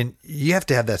 I mean, you have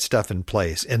to have that stuff in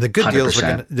place, and the good 100%. Deals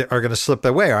are going to slip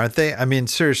away, aren't they? I mean,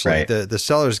 seriously, right. The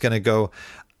seller's going to go,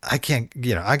 I can't,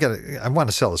 I want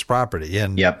to sell this property,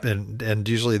 and yep. and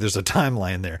usually there's a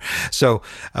timeline there. So,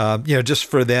 just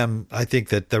for them, I think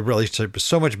that the relationship is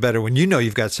so much better when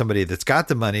you've got somebody that's got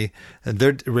the money and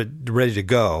they're ready to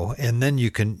go, and then you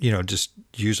can, just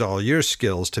use all your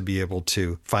skills to be able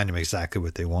to find them exactly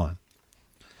what they want.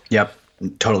 Yep,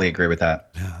 totally agree with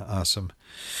that. Yeah, awesome.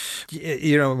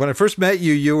 When I first met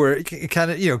you, you were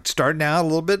kind of, starting out a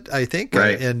little bit, I think.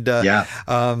 Right. And,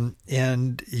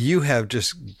 and you have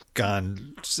just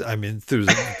gone, through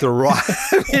the rock.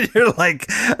 You're like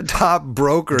a top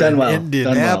broker in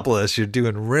Indianapolis. You're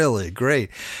doing really great.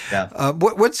 Yeah.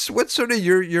 What's sort of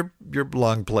your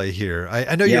long play here?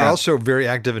 I know you're also very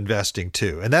active investing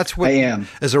too. And that's what I am.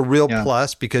 Is a real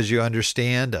plus, because you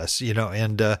understand us, and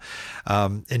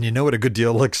you know what a good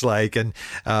deal looks like, and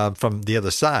from the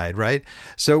other side, right?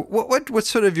 So what's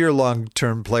sort of your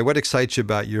long-term play? What excites you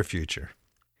about your future?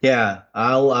 Yeah,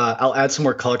 I'll add some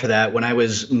more color to that. When I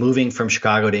was moving from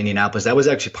Chicago to Indianapolis, that was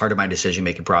actually part of my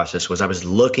decision-making process. Was I was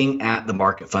looking at the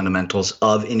market fundamentals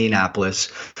of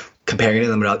Indianapolis, comparing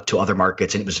them to other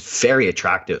markets, and it was very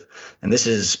attractive. And this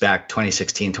is back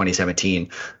 2016, 2017,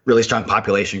 really strong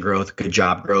population growth, good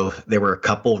job growth. There were a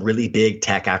couple really big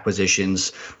tech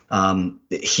acquisitions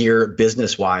here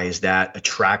business-wise that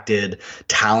attracted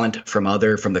talent from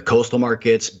the coastal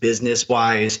markets,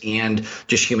 business-wise, and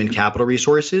just human capital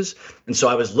resources. And so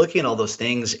I was looking at all those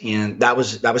things, and that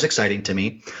was exciting to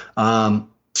me.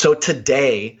 So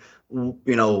today,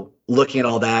 looking at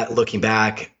all that, looking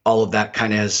back, all of that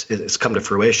kind of has come to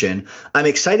fruition. I'm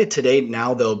excited today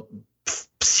now, though,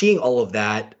 seeing all of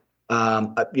that,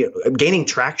 gaining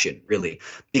traction really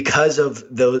because of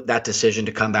that decision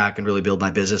to come back and really build my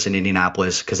business in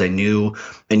Indianapolis, because I knew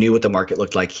what the market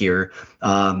looked like here.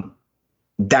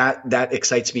 That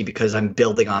excites me because I'm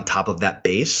building on top of that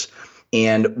base.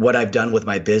 And what I've done with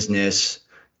my business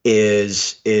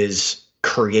is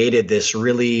created this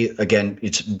really, again,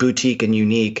 it's boutique and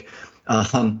unique,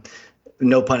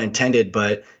 no pun intended,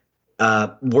 but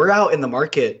we're out in the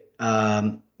market,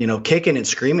 kicking and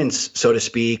screaming, so to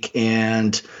speak,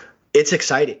 and it's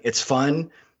exciting. It's fun.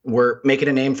 We're making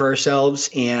a name for ourselves,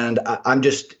 and I'm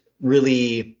just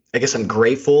really, I guess I'm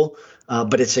grateful,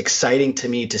 but it's exciting to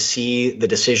me to see the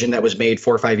decision that was made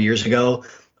 4 or 5 years ago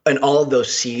and all of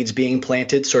those seeds being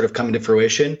planted sort of coming to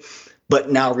fruition.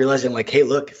 But now realizing like, hey,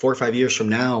 look, 4 or 5 years from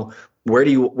now, where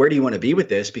do you want to be with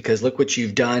this? Because look what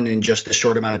you've done in just a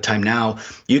short amount of time now.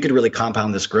 You could really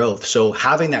compound this growth. So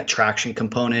having that traction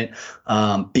component,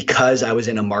 because I was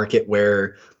in a market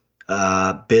where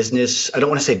business, I don't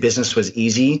want to say business was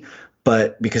easy,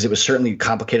 but because it was certainly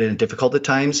complicated and difficult at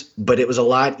times, but it was a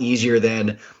lot easier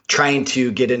than trying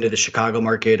to get into the Chicago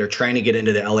market or trying to get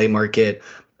into the LA market.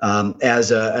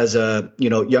 As a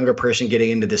younger person getting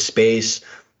into this space,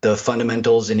 the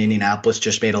fundamentals in Indianapolis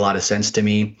just made a lot of sense to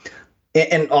me.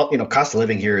 And all, cost of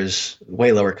living here is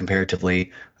way lower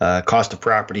comparatively. Cost of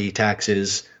property,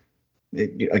 taxes,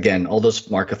 again, all those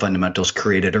market fundamentals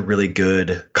created a really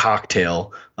good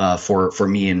cocktail for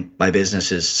me and my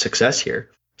business's success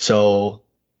here. So,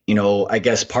 I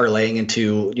guess parlaying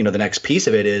into, the next piece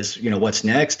of it is, what's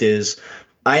next is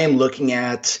I am looking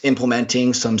at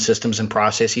implementing some systems and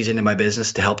processes into my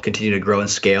business to help continue to grow and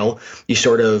scale. You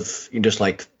just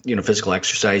like, physical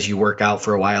exercise, you work out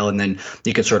for a while and then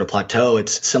you can sort of plateau.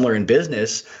 It's similar in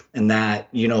business in that,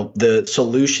 the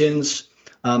solutions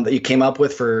that you came up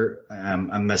with for,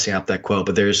 I'm messing up that quote,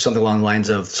 but there's something along the lines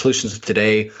of solutions of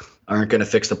today aren't going to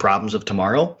fix the problems of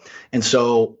tomorrow. And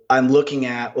so I'm looking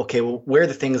at, okay, well, where are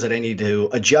the things that I need to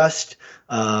adjust,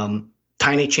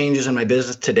 tiny changes in my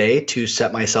business today to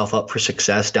set myself up for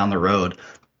success down the road.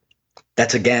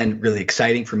 That's, again, really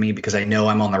exciting for me because I know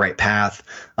I'm on the right path.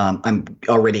 I'm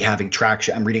already having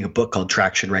traction. I'm reading a book called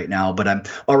Traction right now, but I'm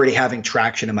already having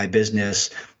traction in my business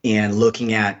and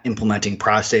looking at implementing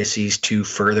processes to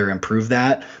further improve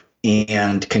that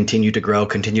and continue to grow,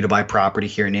 continue to buy property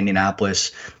here in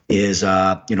Indianapolis is,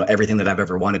 everything that I've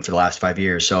ever wanted for the last 5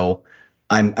 years. So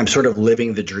I'm sort of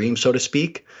living the dream, so to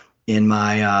speak, in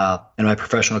my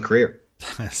professional career.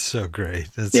 That's so great.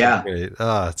 That's so great.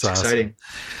 Oh, it's awesome. Exciting.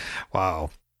 Wow.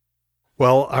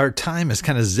 Well, our time is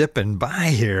kind of zipping by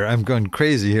here. I'm going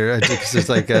crazy here. There's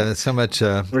like so much.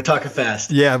 We're talking fast.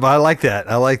 Yeah, but I like that.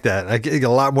 I get a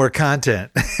lot more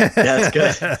content. That's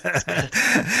good.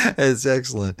 It's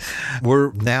excellent.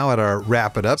 We're now at our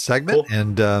wrap it up segment. Cool.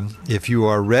 And if you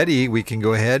are ready, we can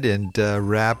go ahead and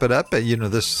wrap it up.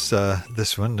 This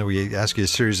one, we ask you a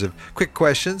series of quick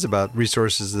questions about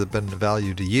resources that have been of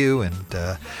value to you and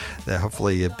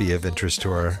hopefully it'd be of interest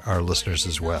to our listeners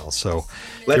as well. So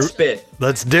let's spit.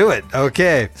 Let's do it.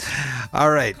 Okay.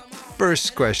 All right.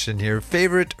 First question here.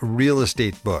 Favorite real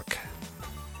estate book?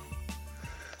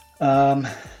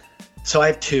 So I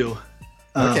have two.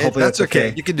 Okay, hopefully that's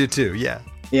okay. You can do two. Yeah.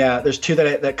 Yeah. There's two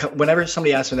that whenever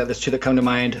somebody asks me that, there's two that come to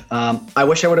mind. I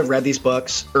wish I would have read these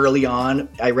books early on.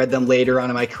 I read them later on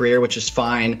in my career, which is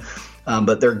fine.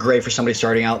 But they're great for somebody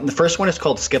starting out. And the first one is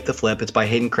called Skip the Flip. It's by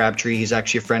Hayden Crabtree. He's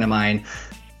actually a friend of mine.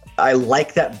 I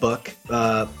like that book,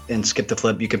 and Skip the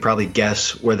Flip. You could probably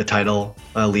guess where the title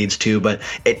leads to, but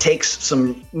it takes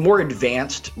some more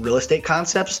advanced real estate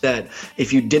concepts that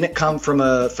if you didn't come from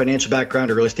a financial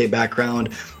background or real estate background,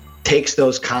 takes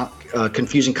those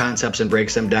confusing concepts and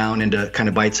breaks them down into kind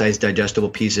of bite-sized digestible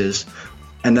pieces.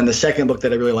 And then the second book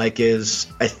that I really like is,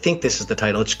 I think this is the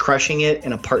title, it's Crushing It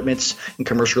in Apartments and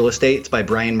Commercial Real Estate. It's by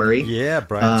Brian Murray. Yeah,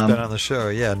 Brian's been on the show.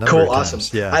 Yeah, cool, awesome.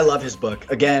 Yeah, I love his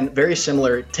book. Again, very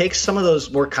similar. It takes some of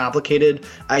those more complicated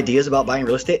ideas about buying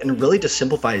real estate and really just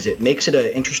simplifies it, makes it an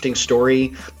interesting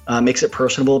story, makes it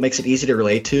personable, makes it easy to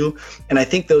relate to. And I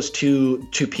think those two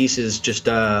pieces just,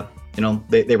 they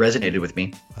resonated with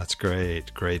me. That's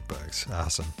great. Great books.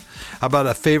 Awesome. How about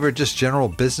a favorite just general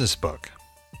business book?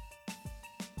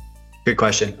 Good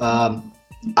question.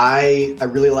 I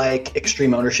really like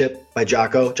Extreme Ownership by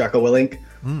Jocko Willink.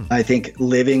 I think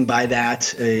living by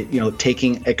that,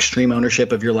 taking extreme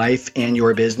ownership of your life and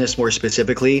your business more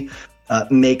specifically,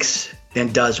 makes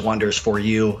and does wonders for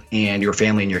you and your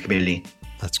family and your community.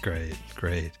 That's great.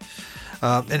 Great.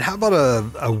 And how about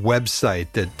a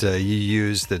website that you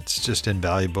use that's just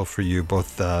invaluable for you,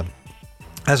 both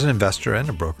as an investor and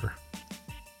a broker?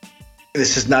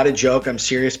 This is not a joke. I'm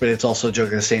serious, but it's also a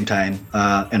joke at the same time.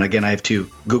 And again, I have two.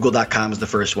 Google.com is the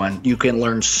first one. You can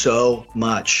learn so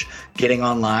much getting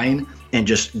online and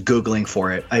just Googling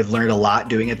for it. I've learned a lot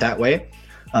doing it that way.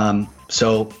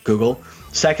 So Google.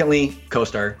 Secondly,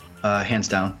 CoStar, hands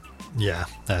down. Yeah,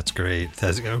 that's great.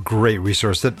 That's a great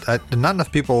resource that not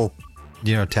enough people,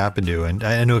 tap into. And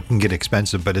I know it can get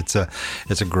expensive, but it's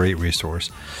a great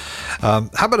resource. How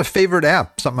about a favorite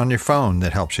app, something on your phone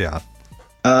that helps you out?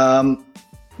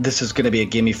 this is going to be a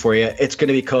gimme for you. It's going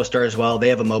to be CoStar as well. They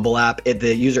have a mobile app.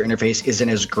 The user interface isn't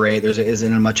as great. There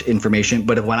isn't much information.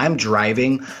 But if I'm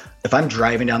driving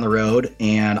down the road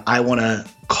and I want to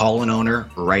call an owner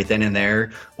right then and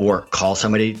there, or call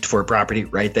somebody for a property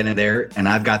right then and there, and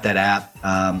I've got that app,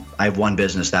 I've won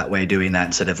business that way, doing that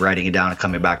instead of writing it down and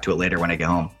coming back to it later when I get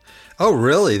home. Oh,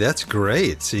 really? That's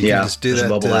great. So you can just do that.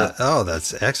 Mobile app. Oh,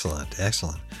 that's excellent.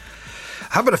 Excellent.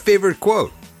 How about a favorite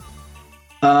quote?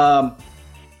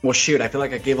 Well, shoot, I feel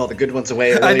like I gave all the good ones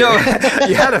away earlier. I know.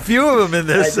 You had a few of them in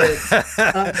this.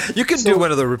 I did. You can do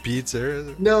one of the repeats there.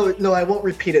 No, I won't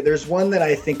repeat it. There's one that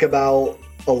I think about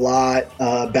a lot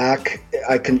back.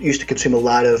 Used to consume a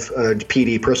lot of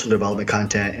PD, personal development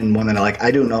content, and one that I like. I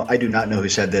do not know who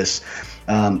said this.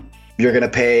 You're going to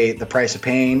pay the price of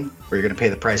pain, or you're going to pay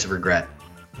the price of regret.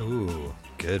 Ooh,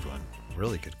 good one.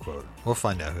 Really good quote. We'll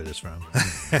find out who this is from.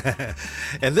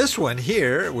 And this one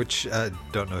here, which I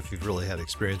don't know if you've really had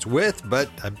experience with, but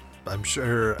I'm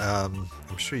sure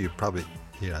you probably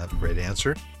have a great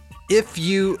answer. If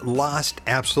you lost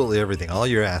absolutely everything, all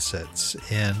your assets,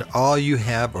 and all you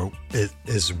have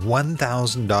is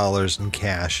 $1,000 in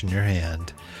cash in your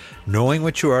hand, knowing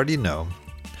what you already know,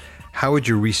 how would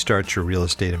you restart your real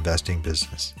estate investing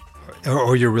business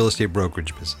or your real estate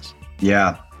brokerage business?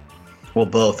 Yeah. Well,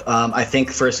 both. I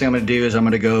think first thing I'm going to do is I'm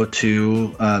going to go to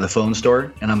the phone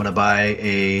store and I'm going to buy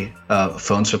a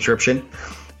phone subscription.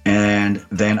 And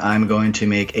then I'm going to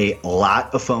make a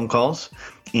lot of phone calls.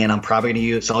 And I'm probably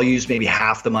going to I'll use maybe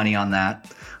half the money on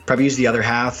that. Probably use the other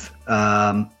half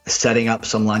setting up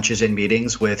some lunches and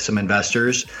meetings with some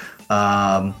investors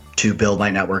to build my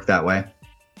network that way.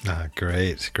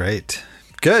 Great.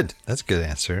 Good. That's a good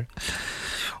answer.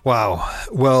 Wow.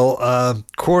 Well,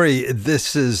 Corey,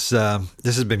 this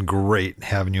has been great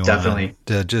having you Definitely.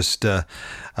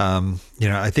 on.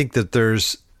 I think that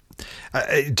there's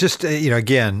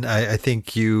again, I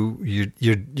think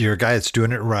you're a guy that's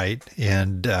doing it right.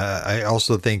 And I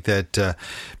also think that,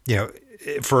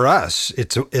 for us,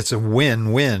 it's a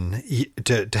win-win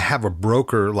to have a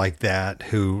broker like that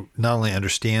who not only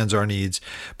understands our needs,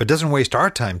 but doesn't waste our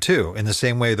time too, in the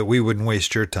same way that we wouldn't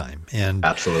waste your time. And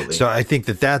absolutely. So I think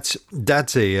that's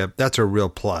a real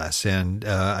plus. And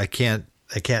I can't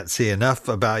say enough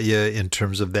about you in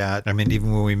terms of that. I mean,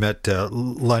 even when we met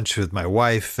lunch with my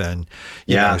wife, and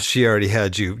you know, she already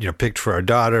had you picked for our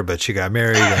daughter, but she got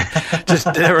married and just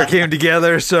never came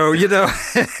together. So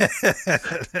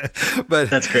but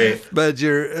that's great. But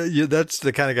you're that's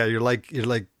the kind of guy you're like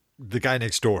the guy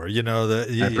next door. I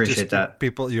appreciate that.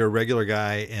 You're a regular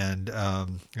guy, and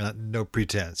no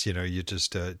pretense. You're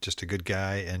just a good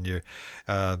guy, and your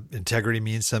integrity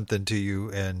means something to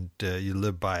you, and you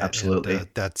live by it. Absolutely. And,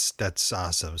 that's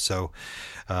awesome. So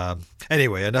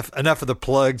anyway, enough of the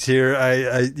plugs here.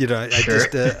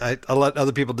 I'll let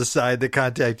other people decide to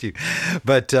contact you,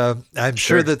 but I'm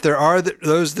sure that there are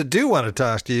those that do want to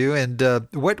talk to you. And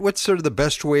what's sort of the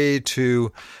best way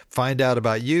to find out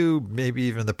about you, maybe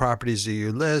even the properties that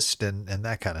you list and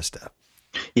that kind of stuff?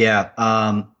 Yeah.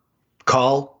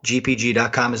 Call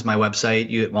gpg.com is my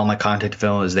website. All my contact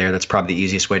info is there. That's probably the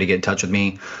easiest way to get in touch with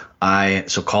me.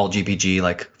 So call GPG,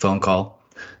 like phone call,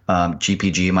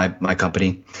 GPG, my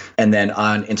company. And then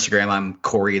on Instagram, I'm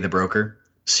Corey the Broker,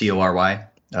 Cory,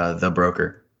 the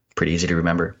Broker. Pretty easy to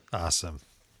remember. Awesome.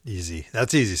 Easy.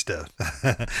 That's easy stuff.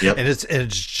 Yep. And it's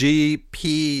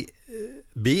GP.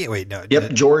 Wait, no.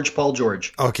 Yep. George, Paul,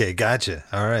 George. Okay. Gotcha.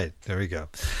 All right. There we go.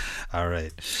 All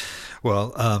right.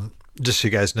 Well, just so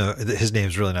you guys know, his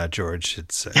name's really not George.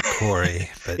 It's Corey.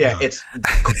 But yeah, it's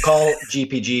call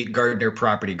GPG Gardner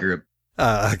Property Group.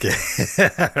 Okay.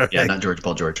 Right. Yeah, not George,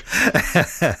 Paul, George.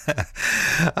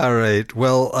 All right.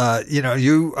 Well,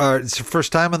 it's the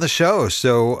first time on the show,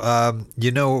 so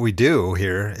you know what we do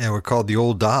here, and we're called the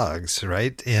Old Dogs,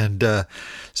 right? And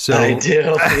so I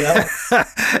do. Yeah.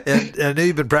 And I know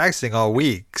you've been practicing all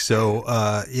week, so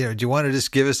do you want to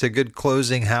just give us a good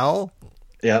closing howl?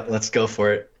 Yeah, let's go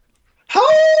for it. Howl!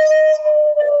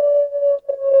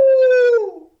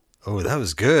 Oh, that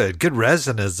was good. Good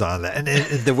resonance on that, and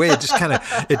the way it just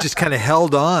kind of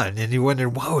held on, and you wondered,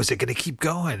 "Whoa, is it going to keep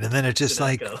going?" And then it just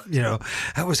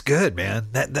that was good, man.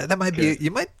 That might be,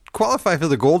 you might qualify for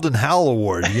the Golden Howl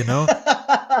Award.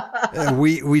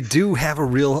 We do have a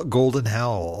real Golden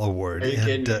Howl Award. Are you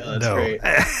kidding? That's no. Great.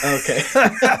 Okay.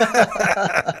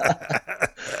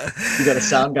 You got a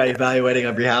sound guy evaluating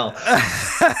every howl.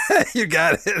 You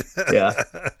got it. Yeah.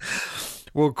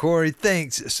 Well, Corey,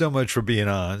 thanks so much for being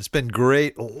on. It's been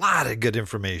great. A lot of good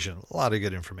information.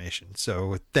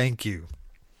 So thank you.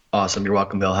 Awesome. You're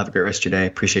welcome, Bill. Have a great rest of your day.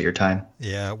 Appreciate your time.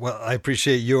 Yeah, well, I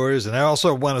appreciate yours. And I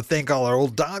also want to thank all our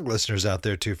Old Dog listeners out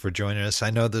there, too, for joining us. I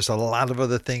know there's a lot of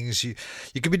other things you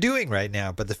could be doing right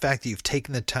now, but the fact that you've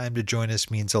taken the time to join us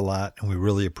means a lot, and we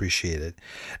really appreciate it.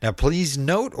 Now, please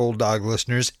note, Old Dog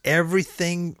listeners,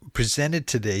 everything presented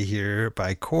today here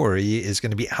by Corey is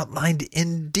going to be outlined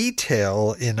in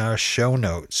detail in our show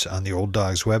notes on the Old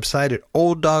Dogs website at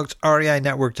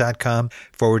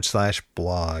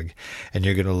olddogsreinetwork.com/blog. And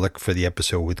you're going to look for the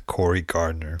episode with Corey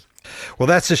Gardner. Well,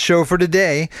 that's the show for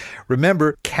today.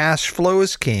 Remember, cash flow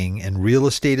is king and real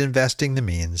estate investing the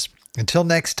means. Until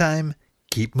next time,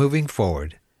 keep moving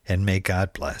forward and may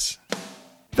God bless.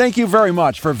 Thank you very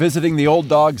much for visiting the Old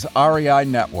Dogs REI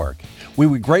Network. We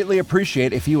would greatly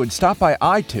appreciate if you would stop by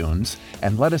iTunes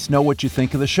and let us know what you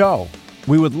think of the show.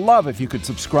 We would love if you could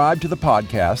subscribe to the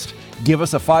podcast, give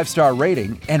us a 5-star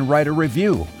rating, and write a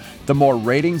review. The more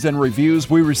ratings and reviews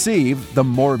we receive, the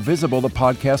more visible the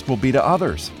podcast will be to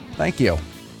others. Thank you.